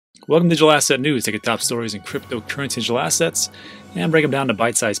Welcome to Digital Asset News. Take the top stories in cryptocurrency digital assets and break them down to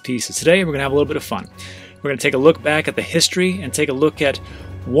bite-sized pieces. Today we're going to have a little bit of fun. We're going to take a look back at the history and take a look at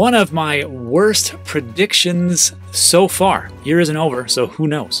one of my worst predictions so far. Year isn't over, so who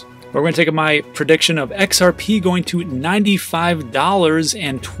knows? We're going to take my prediction of XRP going to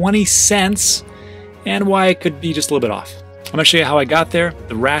 $95.20 and why it could be just a little bit off. I'm going to show you how I got there,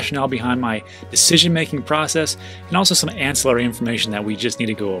 the rationale behind my decision-making process, and also some ancillary information that we just need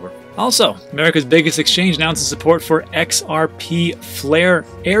to go over. Also, America's biggest exchange announces support for XRP Flare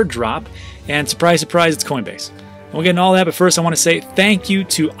Airdrop, and surprise, surprise, it's Coinbase. And we'll get into all that, but first I want to say thank you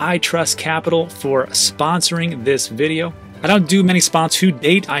to I Trust Capital for sponsoring this video. I don't do many sponsors to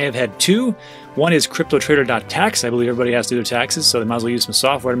date. I have had two. One is CryptoTrader.tax. I believe everybody has to do their taxes, so they might as well use some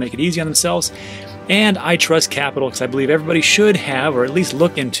software to make it easy on themselves. And I Trust Capital, because I believe everybody should have, or at least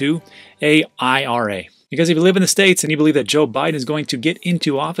look into, a IRA. Because if you live in the States and you believe that Joe Biden is going to get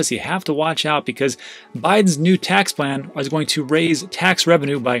into office, you have to watch out, because Biden's new tax plan is going to raise tax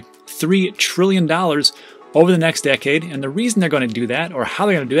revenue by $3 trillion over the next decade. And the reason they're going to do that, or how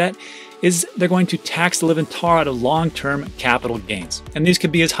they're going to do that, is they're going to tax the living tar out of long-term capital gains. And these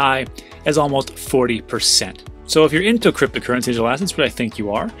could be as high as almost 40%. So if you're into cryptocurrency digital assets, which I think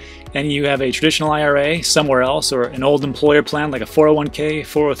you are, and you have a traditional IRA somewhere else, or an old employer plan like a 401k,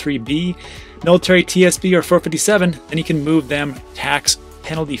 403b, military TSB, or 457, then you can move them tax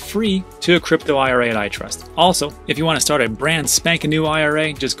penalty-free to a crypto IRA at iTrust. Also, if you want to start a brand spanking new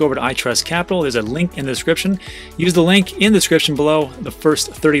IRA, just go over to iTrust Capital. There's a link in the description. Use the link in the description below. The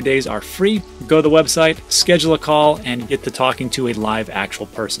first 30 days are free. Go to the website, schedule a call, and get to talking to a live actual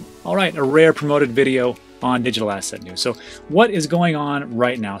person. All right, a rare promoted video on digital asset news. So what is going on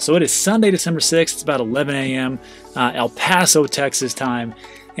right now? So it is Sunday, December 6th. It's about 11 a.m. El Paso, Texas time,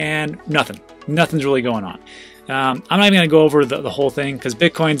 and nothing's really going on. I'm not even going to go over the whole thing because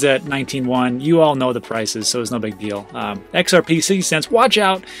Bitcoin's at 19.1. You all know the prices, so it's no big deal. XRP, 60 cents. Watch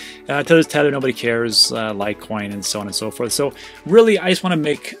out. Tether's Tether, nobody cares. Litecoin, and so on and so forth. So really, I just want to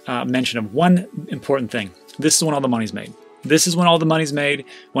make mention of one important thing. This is when all the money's made. This is when all the money's made,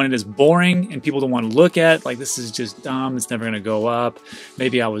 when it is boring and people don't want to look at, like, this is just dumb, it's never going to go up,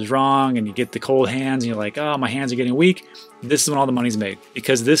 maybe I was wrong, and you get the cold hands and you're like, oh, my hands are getting weak. This is when all the money's made,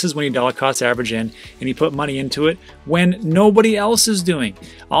 because this is when you dollar cost average in and you put money into it when nobody else is doing.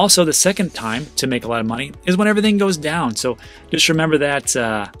 Also, the second time to make a lot of money is when everything goes down. So just remember that,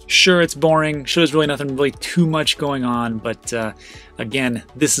 sure, it's boring, sure, there's really nothing really too much going on, but again,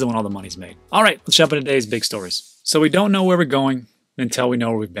 this is when all the money's made. All right, let's jump into today's big stories. So we don't know where we're going until we know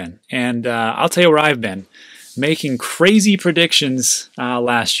where we've been. And I'll tell you where I've been, making crazy predictions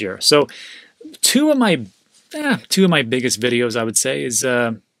last year. So two of my biggest videos, I would say, is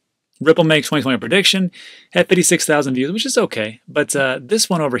Ripple makes 2020 prediction, had 56,000 views, which is okay. But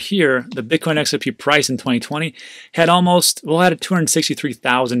this one over here, the Bitcoin XRP price in 2020, had had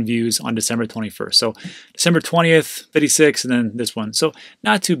 263,000 views on December 21st. So December 20th, 56, and then this one. So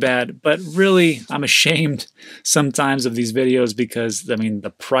not too bad, but really I'm ashamed sometimes of these videos because, I mean, the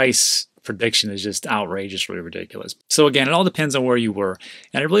price prediction is just outrageously ridiculous. So again, it all depends on where you were.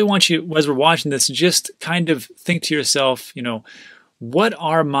 And I really want you, as we're watching this, just kind of think to yourself, you know, what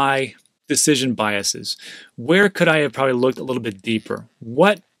are my decision biases? Where could I have probably looked a little bit deeper?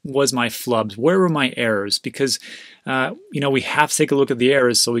 What was my flubs? Where were my errors? Because, you know, we have to take a look at the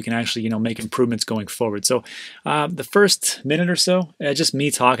errors so we can actually, you know, make improvements going forward. So the first minute or so, just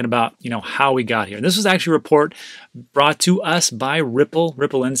me talking about, you know, how we got here. And this was actually a report brought to us by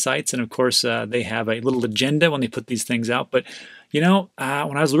Ripple Insights. And of course, they have a little agenda when they put these things out. But, you know,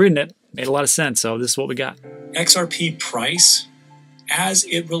 when I was reading it, it made a lot of sense. So this is what we got. XRP price as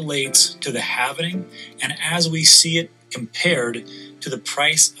it relates to the halving and as we see it compared to the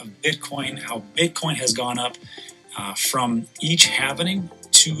price of Bitcoin, how Bitcoin has gone up from each halving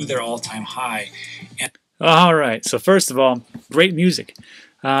to their all-time high. All right, so first of all, great music.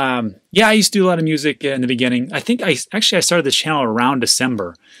 Yeah, I used to do a lot of music in the beginning. I think I started this channel around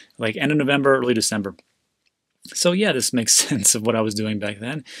December, like end of November, early December. So yeah, this makes sense of what I was doing back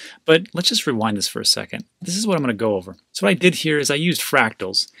then. But let's just rewind this for a second. This is what I'm going to go over. So what I did here is I used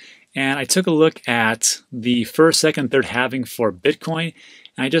fractals. And I took a look at the first, second, third halving for Bitcoin.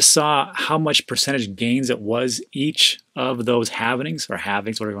 And I just saw how much percentage gains it was each of those halvings, or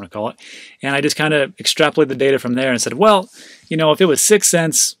halvings, whatever you want to call it. And I just kind of extrapolated the data from there and said, well, you know, if it was 6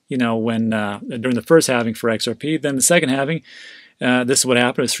 cents, you know, when during the first halving for XRP, then the second halving, this is what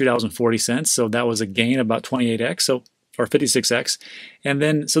happened. It was $3.40. So that was a gain of about 28x, so or 56x. And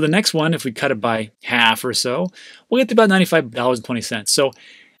then, so the next one, if we cut it by half or so, we'll get to about $95.20. So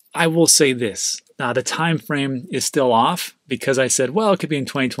I will say this. The time frame is still off because I said, well, it could be in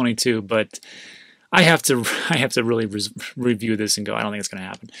 2022, but I have to really review this and go, I don't think it's going to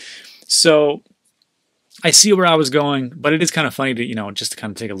happen. So I see where I was going, but it is kind of funny to, just to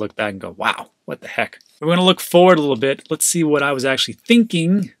kind of take a look back and go, wow, what the heck? We're going to look forward a little bit. Let's see what I was actually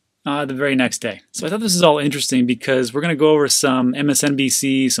thinking the very next day. So I thought this is all interesting because we're going to go over some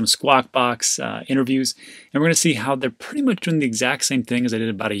MSNBC, some Squawk Box interviews, and we're going to see how they're pretty much doing the exact same thing as I did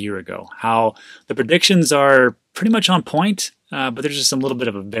about a year ago. How the predictions are pretty much on point, but there's just a little bit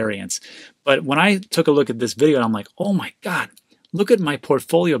of a variance. But when I took a look at this video, I'm like, oh my God, look at my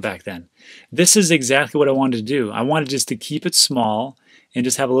portfolio back then. This is exactly what I wanted to do. I wanted just to keep it small and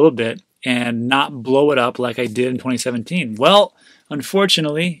just have a little bit and not blow it up like I did in 2017. Well,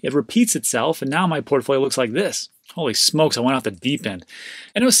 unfortunately, it repeats itself, and now my portfolio looks like this. Holy smokes, I went off the deep end.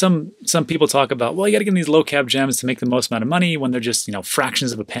 I know some people talk about, well, you got to get in these low cap gems to make the most amount of money when they're just,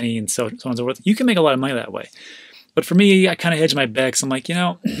 fractions of a penny and so on and so forth. You can make a lot of money that way. But for me, I kind of hedge my bets. I'm like, I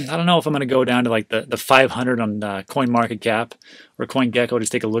don't know if I'm going to go down to like the 500 on CoinMarketCap or CoinGecko,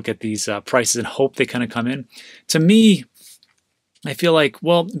 just take a look at these prices and hope they kind of come in. To me, I feel like,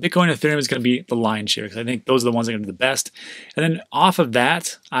 well, Bitcoin and Ethereum is going to be the lion's share because I think those are the ones that are going to do the best. And then off of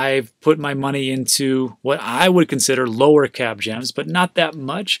that, I've put my money into what I would consider lower cap gems, but not that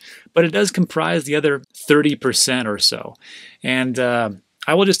much. But it does comprise the other 30% or so. And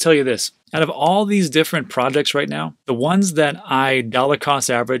I will just tell you this. Out of all these different projects right now, the ones that I dollar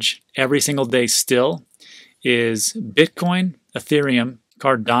cost average every single day still is Bitcoin, Ethereum,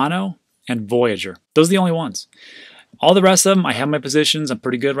 Cardano, and Voyager. Those are the only ones. All the rest of them, I have my positions. I'm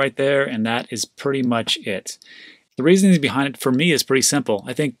pretty good right there, and that is pretty much it. The reasoning behind it for me is pretty simple.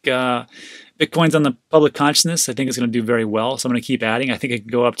 I think Bitcoin's on the public consciousness. I think it's going to do very well, so I'm going to keep adding. I think it can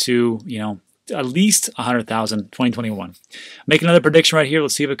go up to, at least 100,000 2021. Make another prediction right here.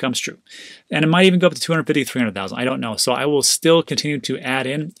 Let's see if it comes true. And it might even go up to 250, 300,000. I don't know. So I will still continue to add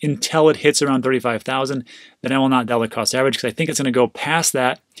in until it hits around 35,000. Then I will not dollar cost average because I think it's going to go past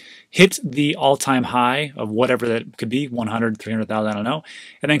that, hit the all-time high of whatever that could be, 100, 300,000, I don't know,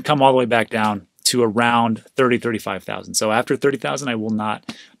 and then come all the way back down to around 30, 35,000. So after 30,000, I will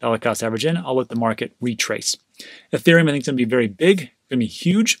not dollar cost average in. I'll let the market retrace. Ethereum, I think, is going to be very big, going to be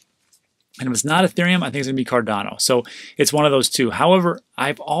huge. And if it's not Ethereum, I think it's going to be Cardano. So it's one of those two. However,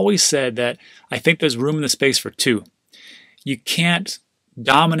 I've always said that I think there's room in the space for two. You can't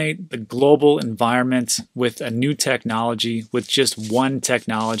dominate the global environment with a new technology, with just one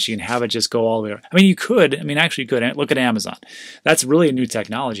technology and have it just go all the way around. I mean, you could. I mean, actually you could. Look at Amazon. That's really a new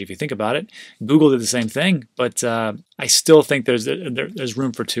technology if you think about it. Google did the same thing, but I still think there's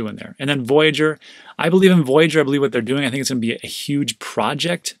room for two in there. And then Voyager, I believe in Voyager. I believe what they're doing. I think it's going to be a huge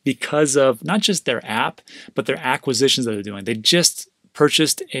project because of not just their app, but their acquisitions that they're doing. They just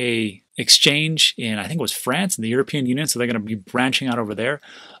purchased a exchange in, I think it was France, in the European Union, so they're going to be branching out over there.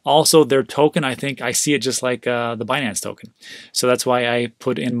 Also, their token, I think I see it just like the Binance token. So that's why I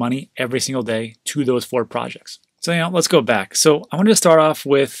put in money every single day to those 4 projects. So, let's go back. So I wanted to start off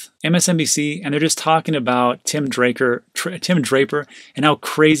with MSNBC, and they're just talking about Tim Draper and how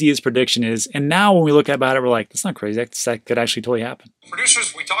crazy his prediction is. And now when we look about it, we're like, that's not crazy. That could actually totally happen.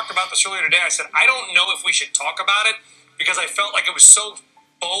 Producers, we talked about this earlier today. I said, I don't know if we should talk about it because I felt like it was so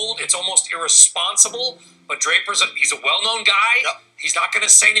bold, it's almost irresponsible. But Draper's he's a well-known guy. Yep. He's not going to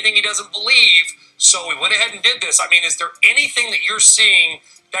say anything he doesn't believe. So we went ahead and did this. I mean, is there anything that you're seeing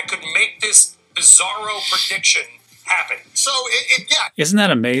that could make this bizarro prediction happen? So, yeah. Isn't that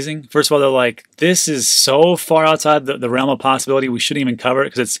amazing? First of all, they're like, this is so far outside the realm of possibility, we shouldn't even cover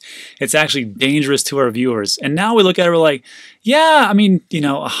it because it's actually dangerous to our viewers. And now we look at it, we're like, yeah, I mean,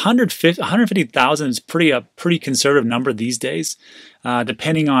 150,000 is a pretty conservative number these days,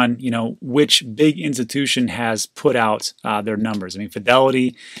 depending on, which big institution has put out their numbers. I mean,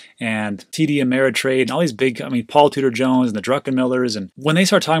 Fidelity and TD Ameritrade and all these big, Paul Tudor Jones and the Druckenmillers. And when they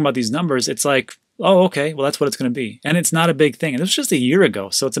start talking about these numbers, it's like, oh, okay, well, that's what it's going to be. And it's not a big thing. And it was just a year ago.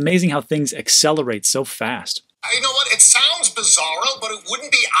 So it's amazing how things accelerate so fast. You know what? It sounds bizarro, but it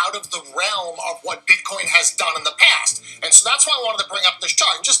wouldn't be out of the realm of what Bitcoin has done in the past. And so that's why I wanted to bring up this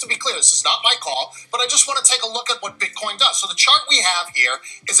chart. And just to be clear, this is not my call, but I just want to take a look at what Bitcoin does. So the chart we have here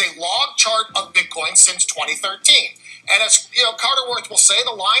is a log chart of Bitcoin since 2013. And as Carter Worth will say,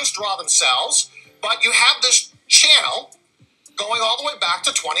 the lines draw themselves, but you have this channel going all the way back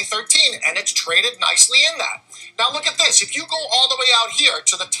to 2013, and it's traded nicely in that. Now look at this. If you go all the way out here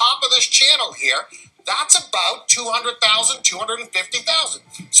to the top of this channel here, that's about 200,000, 250,000.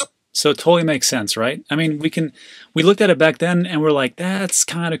 So it totally makes sense, right? I mean, we looked at it back then and we're like, that's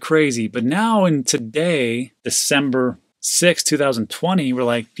kind of crazy. But now in today, December 2020, we're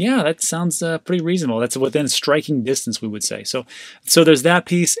like, yeah, that sounds pretty reasonable. That's within striking distance, we would say. So there's that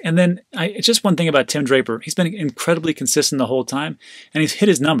piece. And then just one thing about Tim Draper, he's been incredibly consistent the whole time, and he's hit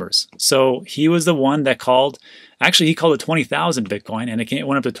his numbers. So he was the one that called. Actually, he called it 20,000 Bitcoin, and it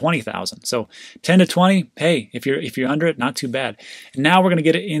went up to 20,000. So 10 to 20, hey, if you're under it, not too bad. And now we're going to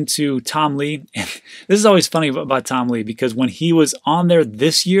get into Tom Lee. And this is always funny about Tom Lee, because when he was on there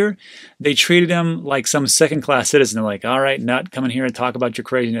this year, they treated him like some second-class citizen. They're like, all right, nut, come in here and talk about your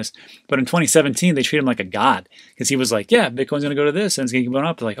craziness. But in 2017, they treated him like a god, because he was like, yeah, Bitcoin's going to go to this, and it's going to keep going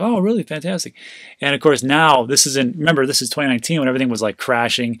up. They're like, oh, really? Fantastic. And of course, now, remember, this is 2019 when everything was like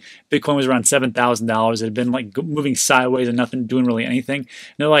crashing. Bitcoin was around $7,000. It had been like moving sideways and nothing doing really anything. And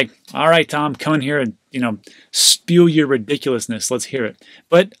they're like, all right, Tom, come in here and, spew your ridiculousness. Let's hear it.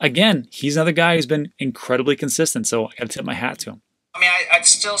 But again, he's another guy who's been incredibly consistent. So I got to tip my hat to him. I mean, I'd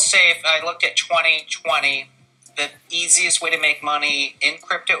still say if I looked at 2020, the easiest way to make money in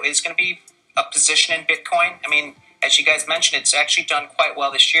crypto is going to be a position in Bitcoin. I mean, as you guys mentioned, it's actually done quite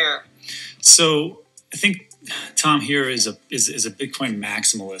well this year. So I think Tom here is a Bitcoin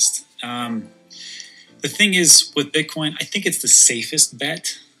maximalist. The thing is with Bitcoin, I think it's the safest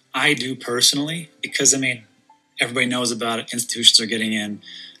bet. I do personally, because I mean, everybody knows about it. Institutions are getting in.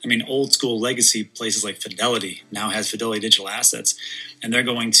 I mean, old school legacy places like Fidelity now has Fidelity Digital Assets, and they're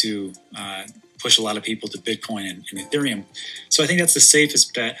going to push a lot of people to Bitcoin and Ethereum. So I think that's the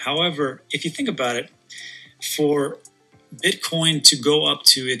safest bet. However, if you think about it, for Bitcoin to go up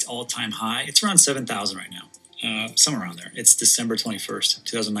to its all-time high, it's around 7,000 right now, somewhere around there. It's December 21st,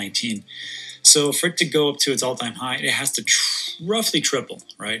 2019. So for it to go up to its all-time high, it has to roughly triple,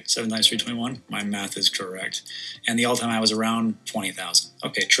 right? 7 times 321, my math is correct. And the all-time high was around 20,000.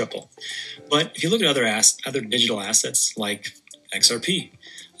 Okay, triple. But if you look at other digital assets like XRP,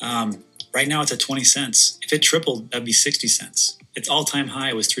 right now it's at 20 cents. If it tripled, that'd be 60 cents. Its all-time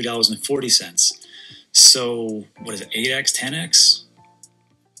high was $3.40. So what is it, 8x, 10x?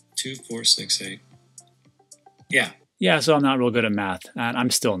 2, 4, 6, 8. Yeah, so I'm not real good at math, and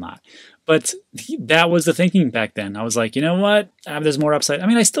I'm still not. But that was the thinking back then. I was like, you know what? There's more upside. I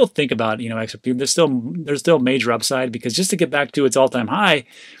mean, I still think about, XRP. There's still major upside, because just to get back to its all-time high,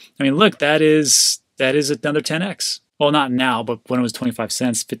 I mean, look, that is another 10x. Well, not now, but when it was 25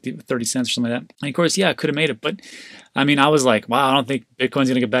 cents, 30 cents or something like that. And of course, yeah, I could have made it. But I mean, I was like, wow, I don't think Bitcoin's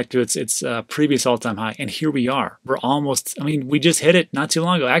going to get back to its previous all-time high. And here we are. We're almost, I mean, we just hit it not too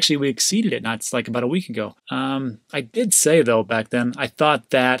long ago. Actually, we exceeded it, not like about a week ago. I did say, though, back then, I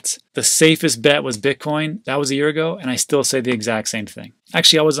thought that the safest bet was Bitcoin. That was a year ago. And I still say the exact same thing.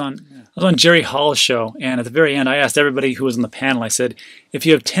 Actually, I was on Jerry Hall's show. And at the very end, I asked everybody who was on the panel, I said, if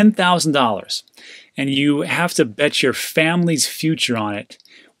you have $10,000 and you have to bet your family's future on it,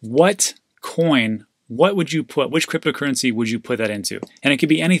 what coin, what would you put, which cryptocurrency would you put that into? And it could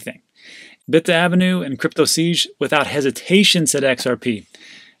be anything. Beta Avenue and Crypto Siege, without hesitation, said XRP.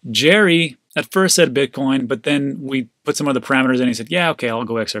 Jerry at first said Bitcoin, but then we put some other parameters in. He said, yeah, okay, I'll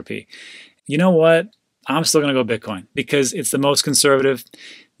go XRP. You know what? I'm still going to go Bitcoin because it's the most conservative.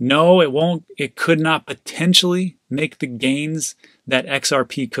 No, it won't. It could not potentially make the gains that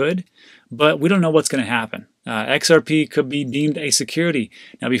XRP could, but we don't know what's going to happen. XRP could be deemed a security.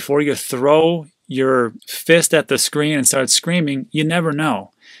 Now, before you throw your fist at the screen and start screaming, you never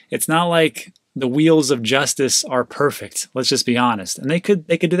know. It's not like the wheels of justice are perfect. Let's just be honest. And they could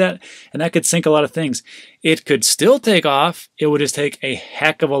do that, and that could sink a lot of things. It could still take off. It would just take a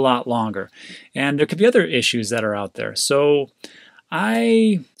heck of a lot longer. And there could be other issues that are out there. So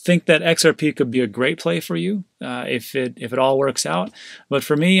I think that XRP could be a great play for you if it all works out. But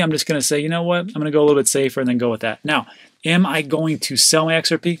for me, I'm just going to say, you know what? I'm going to go a little bit safer and then go with that. Now, am I going to sell my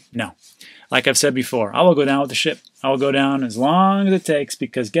XRP? No. Like I've said before, I will go down with the ship. I will go down as long as it takes,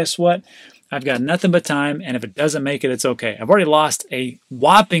 because guess what? I've got nothing but time, and if it doesn't make it, it's okay. I've already lost a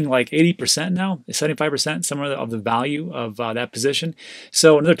whopping like 80% now, 75%, somewhere of the value of that position.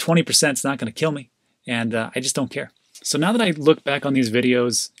 So another 20% is not going to kill me, and I just don't care. So now that I look back on these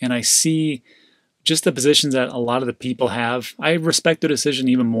videos and I see just the positions that a lot of the people have, I respect their decision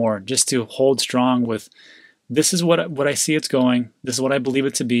even more, just to hold strong with, this is what I see it's going. This is what I believe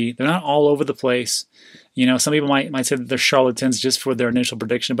it to be. They're not all over the place. You know, some people might say that they're charlatans just for their initial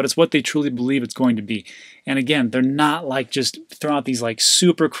prediction, but it's what they truly believe it's going to be. And again, they're not like just throwing out these like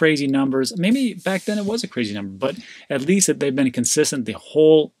super crazy numbers. Maybe back then it was a crazy number, but at least that they've been consistent the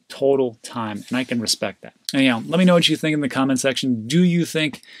whole total time, and I can respect that. Anyhow, let me know what you think in the comment section. Do you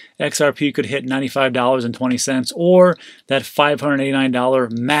think XRP could hit $95.20 or that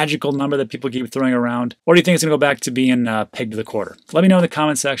 $589 magical number that people keep throwing around? Or do you think it's going to go back to being pegged to the quarter? Let me know in the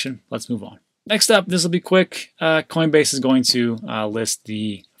comment section. Let's move on. Next up, this will be quick. Coinbase is going to list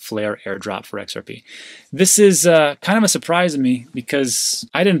the Flare airdrop for XRP. This is kind of a surprise to me because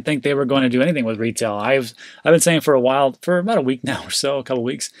I didn't think they were going to do anything with retail. I've been saying for a while, for about a week now or so, a couple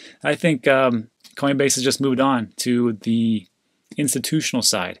weeks, I think Coinbase has just moved on to the institutional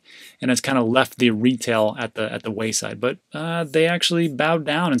side and has kind of left the retail at the wayside. But they actually bowed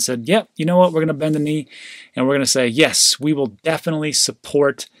down and said, yep, you know what, we're going to bend the knee and we're going to say, yes, we will definitely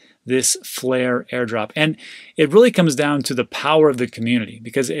support this Flare airdrop. And it really comes down to the power of the community,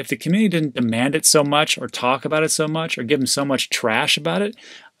 because if the community didn't demand it so much or talk about it so much or give them so much trash about it,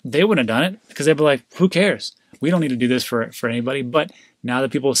 they wouldn't have done it, because they'd be like, who cares? We don't need to do this for anybody. But now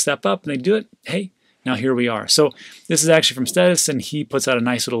that people step up and they do it, hey, now here we are. So this is actually from Status, and he puts out a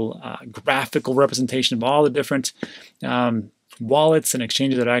nice little graphical representation of all the different wallets and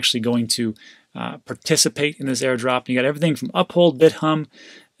exchanges that are actually going to participate in this airdrop. You got everything from Uphold, BitHum,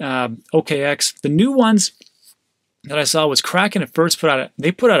 OKX. The new ones that I saw was Kraken at first put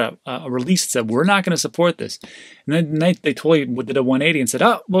out a release that said, we're not going to support this. And then they totally did a 180 and said,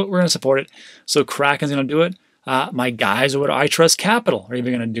 oh, well, we're going to support it. So Kraken's going to do it. My guys over at iTrustCapital are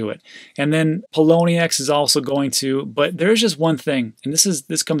even going to do it. And then Poloniex is also going to, but there's just one thing, and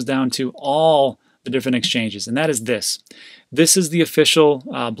this comes down to all the different exchanges, and that is this. This is the official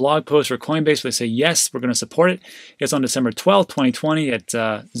blog post for Coinbase where they say, yes, we're going to support it. It's on December 12th, 2020 at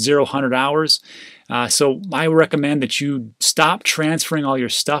 0000 hours. So I recommend that you stop transferring all your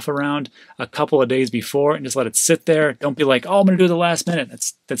stuff around a couple of days before and just let it sit there. Don't be like, oh, I'm going to do it the last minute.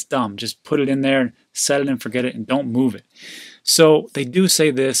 That's dumb. Just put it in there, set it and forget it, and don't move it. So they do say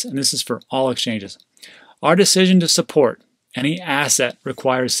this, and this is for all exchanges. Our decision to support any asset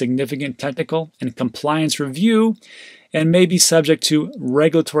requires significant technical and compliance review and may be subject to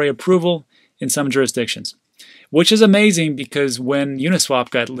regulatory approval in some jurisdictions. Which is amazing, because when Uniswap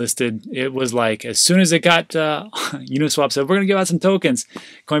got listed, it was like, as soon as it got, Uniswap said, we're going to give out some tokens.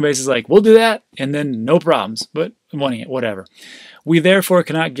 Coinbase is like, we'll do that, and then no problems, but whatever. We therefore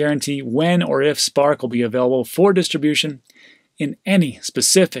cannot guarantee when or if Spark will be available for distribution in any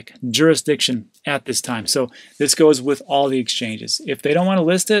specific jurisdiction at this time. So this goes with all the exchanges. If they don't want to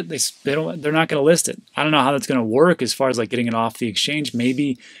list it, they're not going to list it. I don't know how that's going to work as far as like getting it off the exchange.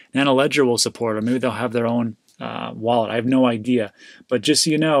 Maybe Nano Ledger will support it, or maybe they'll have their own wallet. I have no idea. But just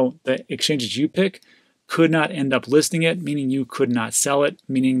so you know, the exchanges you pick could not end up listing it, meaning you could not sell it,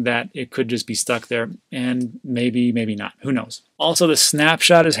 meaning that it could just be stuck there, and maybe not. Who knows? Also, the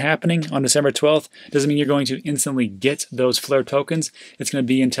snapshot is happening on December 12th. Doesn't mean you're going to instantly get those Flare tokens. It's going to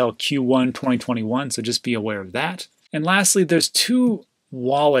be until Q1 2021, so just be aware of that. And lastly, there's two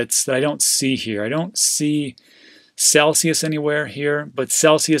wallets that I don't see here. I don't see Celsius anywhere here, but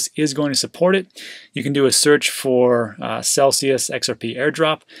Celsius is going to support it. You can do a search for Celsius XRP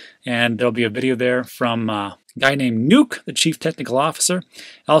airdrop, and there'll be a video there from a guy named Nuke, the Chief Technical Officer.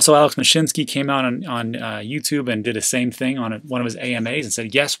 Also, Alex Mashinsky came out on YouTube and did the same thing on one of his AMAs and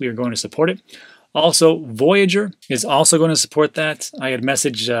said, yes, we are going to support it. Also, Voyager is also going to support that. I had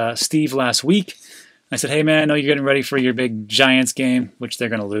messaged Steve last week. I said, hey man, I know you're getting ready for your big Giants game, which they're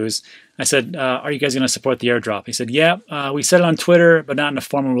going to lose. I said, are you guys going to support the airdrop? He said, yeah, we said it on Twitter, but not in a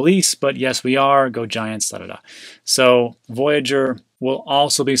formal release, but yes, we are. Go Giants, da-da-da. So Voyager will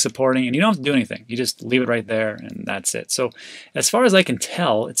also be supporting, and you don't have to do anything. You just leave it right there, and that's it. So as far as I can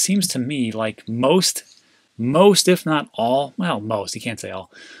tell, it seems to me like most, if not all, well, most, you can't say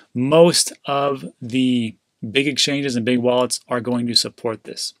all, most of the big exchanges and big wallets are going to support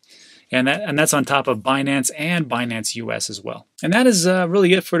this. And that's on top of Binance and Binance US as well. And that is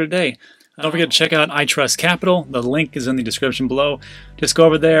really it for today. Don't forget to check out iTrustCapital. The link is in the description below. Just go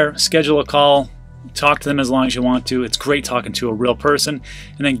over there, schedule a call, talk to them as long as you want to. It's great talking to a real person.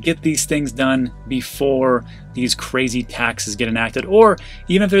 And then get these things done before these crazy taxes get enacted. Or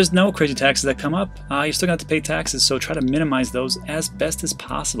even if there's no crazy taxes that come up, you're still going to have to pay taxes. So try to minimize those as best as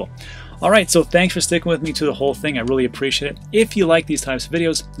possible. All right, so thanks for sticking with me to the whole thing. I really appreciate it. If you like these types of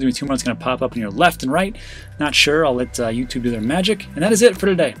videos, there's going to be 2 more that's going to pop up on your left and right. Not sure, I'll let YouTube do their magic. And that is it for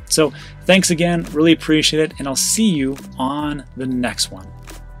today. So thanks again, really appreciate it, and I'll see you on the next one.